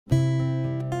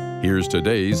Here's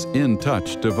today's In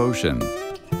Touch devotion.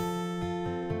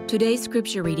 Today's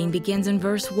scripture reading begins in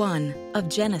verse 1 of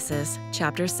Genesis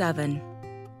chapter 7.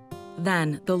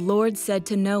 Then the Lord said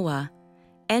to Noah,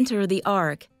 "Enter the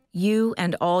ark, you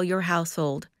and all your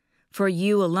household, for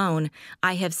you alone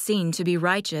I have seen to be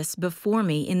righteous before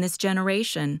me in this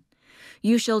generation.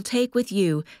 You shall take with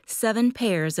you 7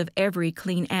 pairs of every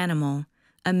clean animal,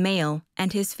 a male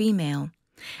and his female,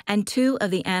 and 2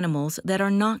 of the animals that are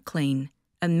not clean,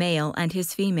 a male and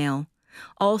his female.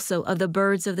 Also of the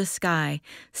birds of the sky,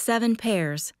 7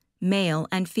 pairs, male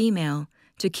and female,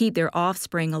 to keep their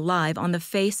offspring alive on the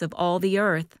face of all the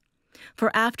earth. For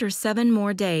after 7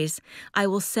 more days I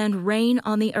will send rain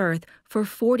on the earth for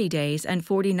 40 days and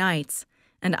 40 nights,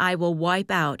 and I will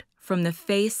wipe out from the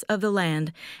face of the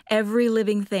land every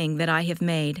living thing that I have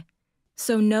made."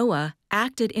 So Noah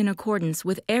acted in accordance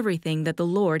with everything that the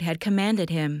Lord had commanded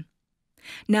him.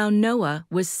 Now Noah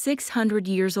was 600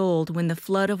 years old when the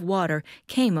flood of water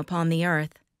came upon the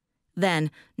earth. Then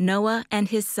Noah and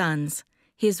his sons,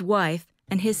 his wife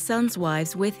and his sons'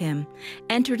 wives with him,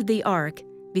 entered the ark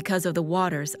because of the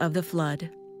waters of the flood.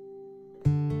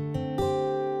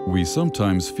 We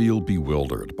sometimes feel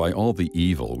bewildered by all the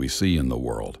evil we see in the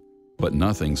world, but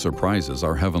nothing surprises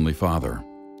our Heavenly Father.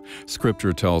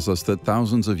 Scripture tells us that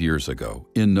thousands of years ago,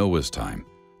 in Noah's time,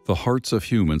 the hearts of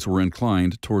humans were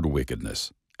inclined toward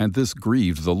wickedness, and this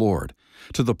grieved the Lord,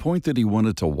 to the point that He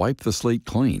wanted to wipe the slate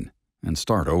clean and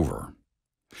start over.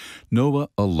 Noah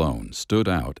alone stood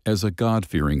out as a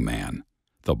God-fearing man.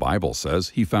 The Bible says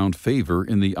he found favor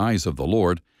in the eyes of the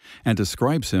Lord and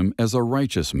describes him as a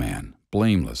righteous man,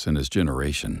 blameless in his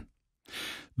generation.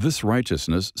 This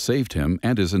righteousness saved him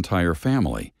and his entire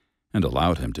family and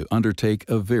allowed him to undertake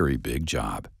a very big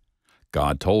job.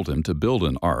 God told him to build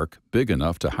an ark big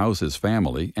enough to house his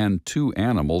family and 2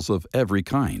 animals of every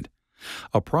kind,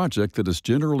 a project that is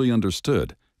generally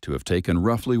understood to have taken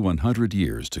roughly 100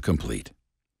 years to complete.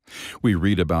 We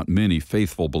read about many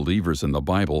faithful believers in the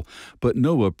Bible, but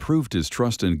Noah proved his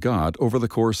trust in God over the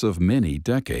course of many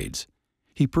decades.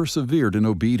 He persevered in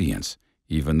obedience,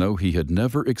 even though he had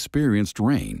never experienced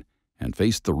rain and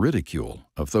faced the ridicule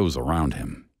of those around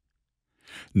him.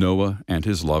 Noah and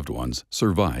his loved ones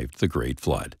survived the great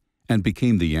flood and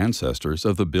became the ancestors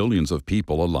of the billions of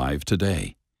people alive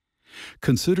today.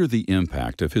 Consider the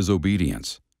impact of his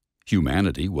obedience.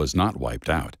 Humanity was not wiped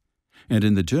out, and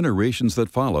in the generations that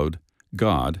followed,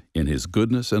 God, in His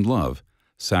goodness and love,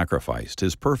 sacrificed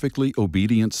His perfectly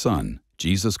obedient Son,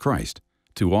 Jesus Christ,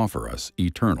 to offer us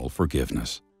eternal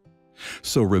forgiveness.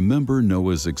 So remember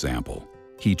Noah's example.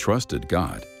 He trusted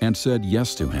God and said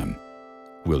yes to Him.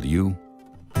 Will you